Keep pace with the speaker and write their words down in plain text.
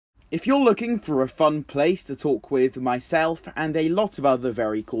If you're looking for a fun place to talk with myself and a lot of other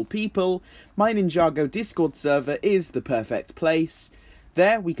very cool people, my Ninjago Discord server is the perfect place.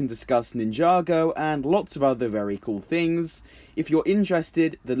 There we can discuss Ninjago and lots of other very cool things. If you're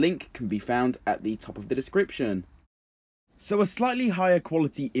interested, the link can be found at the top of the description. So a slightly higher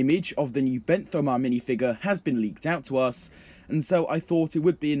quality image of the new Benthomaar minifigure has been leaked out to us, and so I thought it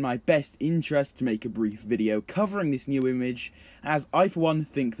would be in my best interest to make a brief video covering this new image, as I for one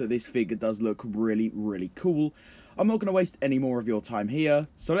think that this figure does look really cool. I'm not going to waste any more of your time here,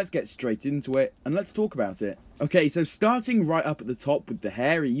 so let's get straight into it, and let's talk about it. Okay, so starting right up at the top with the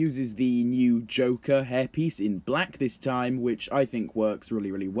hair, it uses the new Joker hairpiece in black this time, which I think works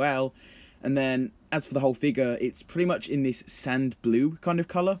really well. And then, as for the whole figure, it's pretty much in this sand blue kind of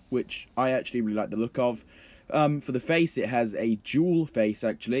colour, which I actually really like the look of. For the face, it has a dual face,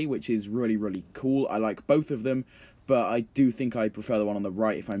 actually, which is really cool. I like both of them, but I do think I prefer the one on the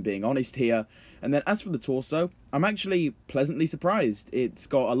right, if I'm being honest here. And then, as for the torso, I'm actually pleasantly surprised. It's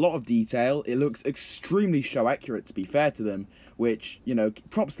got a lot of detail. It looks extremely show accurate, to be fair to them, which, you know,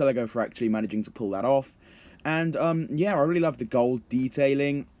 props to LEGO for actually managing to pull that off. And, yeah, I really love the gold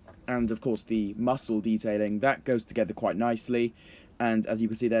detailing. And, of course, the muscle detailing, that goes together quite nicely. And as you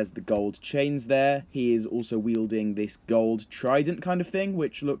can see, there's the gold chains there. He is also wielding this gold trident kind of thing,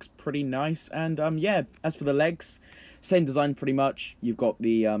 which looks pretty nice. And, yeah, as for the legs, same design pretty much. You've got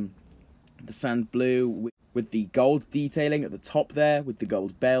the sand blue with the gold detailing at the top there, with the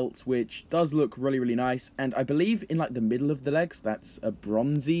gold belt, which does look really nice. And I believe in, like, the middle of the legs, that's a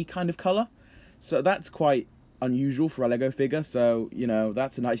bronzy kind of colour. So that's quite unusual for a LEGO figure, so, you know,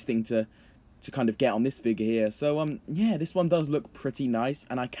 that's a nice thing to kind of get on this figure here. So, yeah, this one does look pretty nice,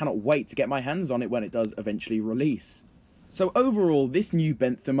 and I cannot wait to get my hands on it when it does eventually release. So overall, this new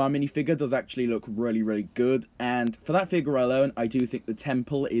Benthomaar minifigure does actually look really good, and for that figure alone, I do think the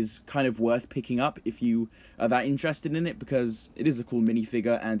temple is kind of worth picking up if you are that interested in it, because it is a cool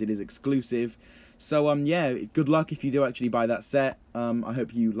minifigure and it is exclusive. So, yeah, good luck if you do actually buy that set. I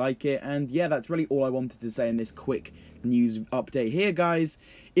hope you like it. And, yeah, that's really all I wanted to say in this quick news update here, guys.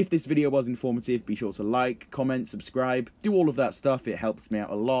 If this video was informative, be sure to like, comment, subscribe, do all of that stuff. It helps me out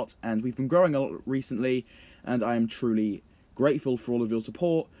a lot. And we've been growing a lot recently, and I am truly grateful for all of your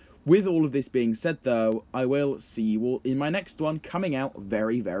support. With all of this being said, though, I will see you all in my next one, coming out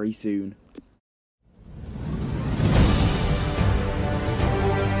very soon.